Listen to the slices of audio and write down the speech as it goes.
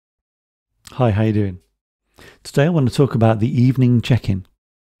Hi, how you doing? Today I want to talk about the evening check-in.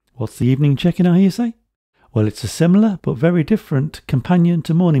 What's the evening check-in, I hear you say? Well, it's a similar but very different companion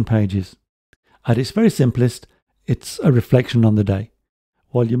to morning pages. At its very simplest, it's a reflection on the day.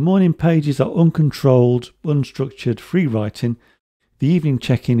 While your morning pages are uncontrolled, unstructured, free writing, the evening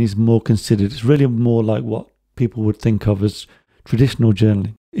check-in is more considered. It's really more like what people would think of as traditional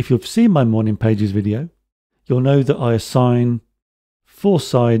journaling. If you've seen my morning pages video, you'll know that I assign 4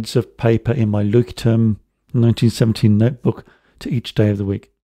 sides of paper in my Leuchtturm 1917 notebook to each day of the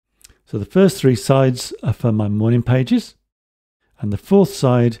week. So the first 3 sides are for my morning pages, and the 4th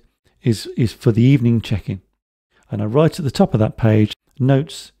side is for the evening check-in. And I write at the top of that page,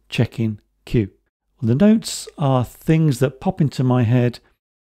 notes, check-in, cue. Well, the notes are things that pop into my head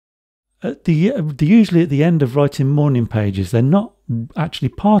usually at the end of writing morning pages. They're not actually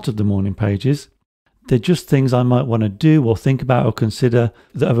part of the morning pages. They're just things I might want to do or think about or consider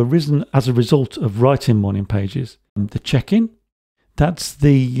that have arisen as a result of writing morning pages. The check-in, that's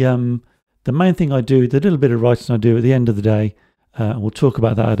the main thing I do, the little bit of writing I do at the end of the day. We'll talk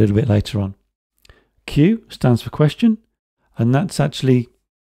about that a little bit later on. Q stands for question, and that's actually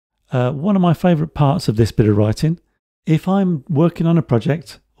one of my favourite parts of this bit of writing. If I'm working on a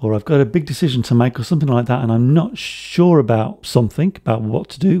project or I've got a big decision to make or something like that, and I'm not sure about something, about what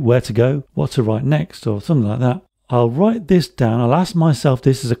to do, where to go, what to write next or something like that, I'll write this down. I'll ask myself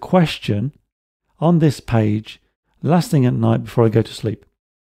this as a question on this page last thing at night before I go to sleep.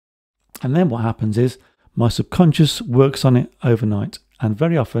 And then what happens is my subconscious works on it overnight, and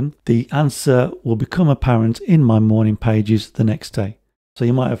very often the answer will become apparent in my morning pages the next day. So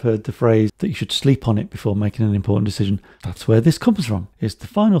you might have heard the phrase that you should sleep on it before making an important decision. That's where this comes from. It's the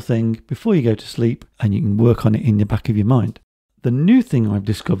final thing before you go to sleep, and you can work on it in the back of your mind. The new thing I've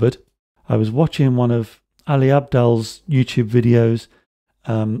discovered, I was watching one of Ali Abdaal's YouTube videos.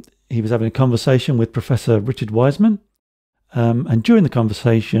 He was having a conversation with Professor Richard Wiseman. And during the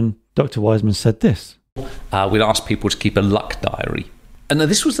conversation, Dr. Wiseman said this. We'd ask people to keep a luck diary. And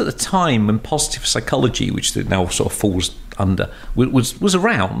this was at the time when positive psychology, which now sort of falls under, was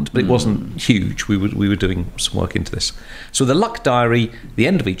around, but it wasn't huge. We were doing some work into this. So the luck diary, the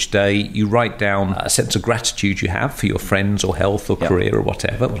end of each day, you write down a sense of gratitude you have for your friends or health or career or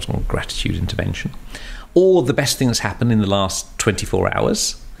whatever. It was more gratitude intervention. Or the best thing that's happened in the last 24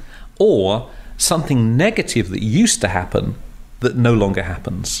 hours. Or something negative that used to happen that no longer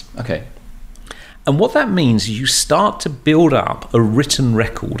happens. Okay. And what that means is you start to build up a written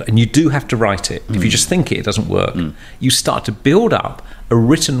record, and you do have to write it. If you just think it doesn't work. You start to build up a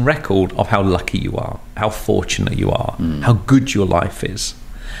written record of how lucky you are, how fortunate you are, how good your life is.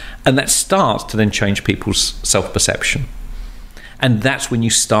 And that starts to then change people's self-perception. And that's when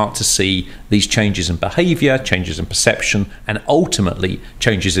you start to see these changes in behaviour, changes in perception, and ultimately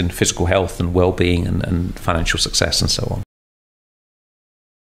changes in physical health and well-being and financial success and so on.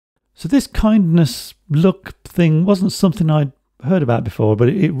 So this kindness look thing wasn't something I'd heard about before, but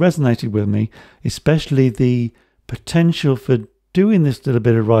it resonated with me, especially the potential for doing this little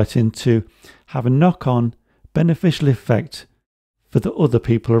bit of writing to have a knock-on beneficial effect for the other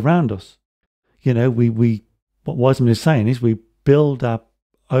people around us. You know, what Wiseman is saying is we build our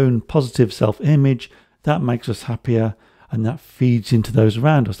own positive self-image, that makes us happier, and that feeds into those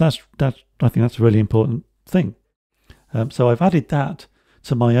around us. I think that's a really important thing. So I've added that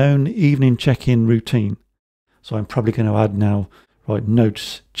to my own evening check-in routine. So I'm probably going to add now, right,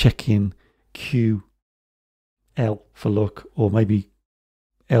 notes, check-in, Q, L for luck, or maybe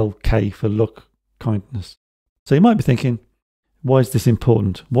LK for luck, kindness. So you might be thinking, why is this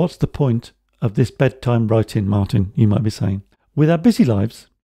important? What's the point of this bedtime writing, Martin? You might be saying. With our busy lives,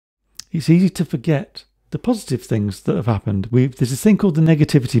 it's easy to forget the positive things that have happened. There's this thing called the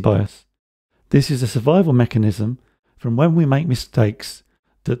negativity bias. This is a survival mechanism from when we make mistakes,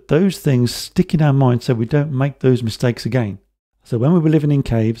 that those things stick in our mind so we don't make those mistakes again. So when we were living in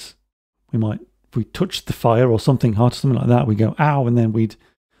caves, if we touched the fire or something hot, something like that, we go, ow, and then we'd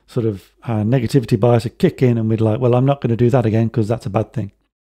sort of, our negativity bias would kick in and we'd like, well, I'm not going to do that again because that's a bad thing.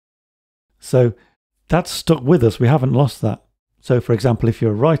 So that's stuck with us. We haven't lost that. So for example, if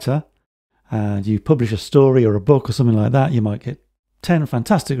you're a writer and you publish a story or a book or something like that, you might get 10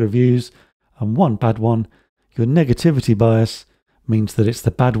 fantastic reviews and 1 bad one. Your negativity bias means that it's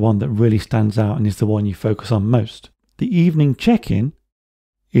the bad one that really stands out and is the one you focus on most. The evening check-in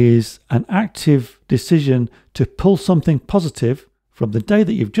is an active decision to pull something positive from the day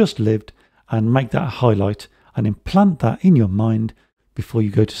that you've just lived and make that a highlight and implant that in your mind before you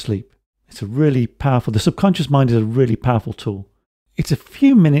go to sleep. It's a really powerful, the subconscious mind is a really powerful tool. It's a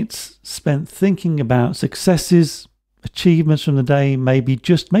few minutes spent thinking about successes, achievements from the day, maybe you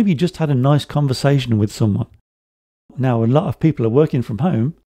just had a nice conversation with someone. Now, a lot of people are working from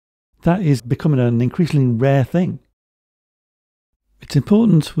home. That is becoming an increasingly rare thing. It's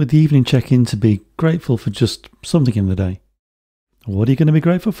important with the evening check-in to be grateful for just something in the day. What are you going to be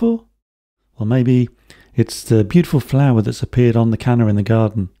grateful for? Well, maybe it's the beautiful flower that's appeared on the canna in the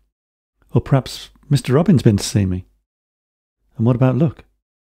garden. Or perhaps Mr. Robin's been to see me. And what about luck?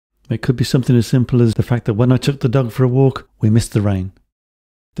 It could be something as simple as the fact that when I took the dog for a walk, we missed the rain.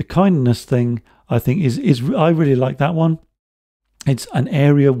 The kindness thing, I think, is I really like that one. It's an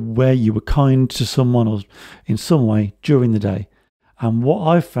area where you were kind to someone or in some way during the day. And what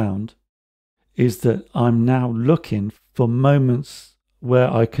I've found is that I'm now looking for moments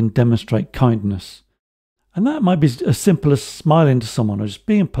where I can demonstrate kindness. And that might be as simple as smiling to someone or just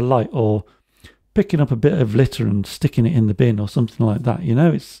being polite or picking up a bit of litter and sticking it in the bin or something like that. You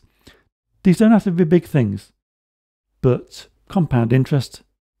know, these don't have to be big things, but compound interest,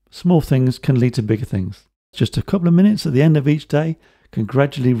 small things can lead to bigger things. Just a couple of minutes at the end of each day can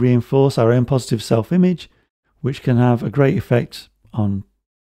gradually reinforce our own positive self-image, which can have a great effect on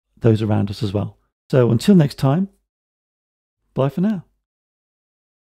those around us as well. So until next time, bye for now.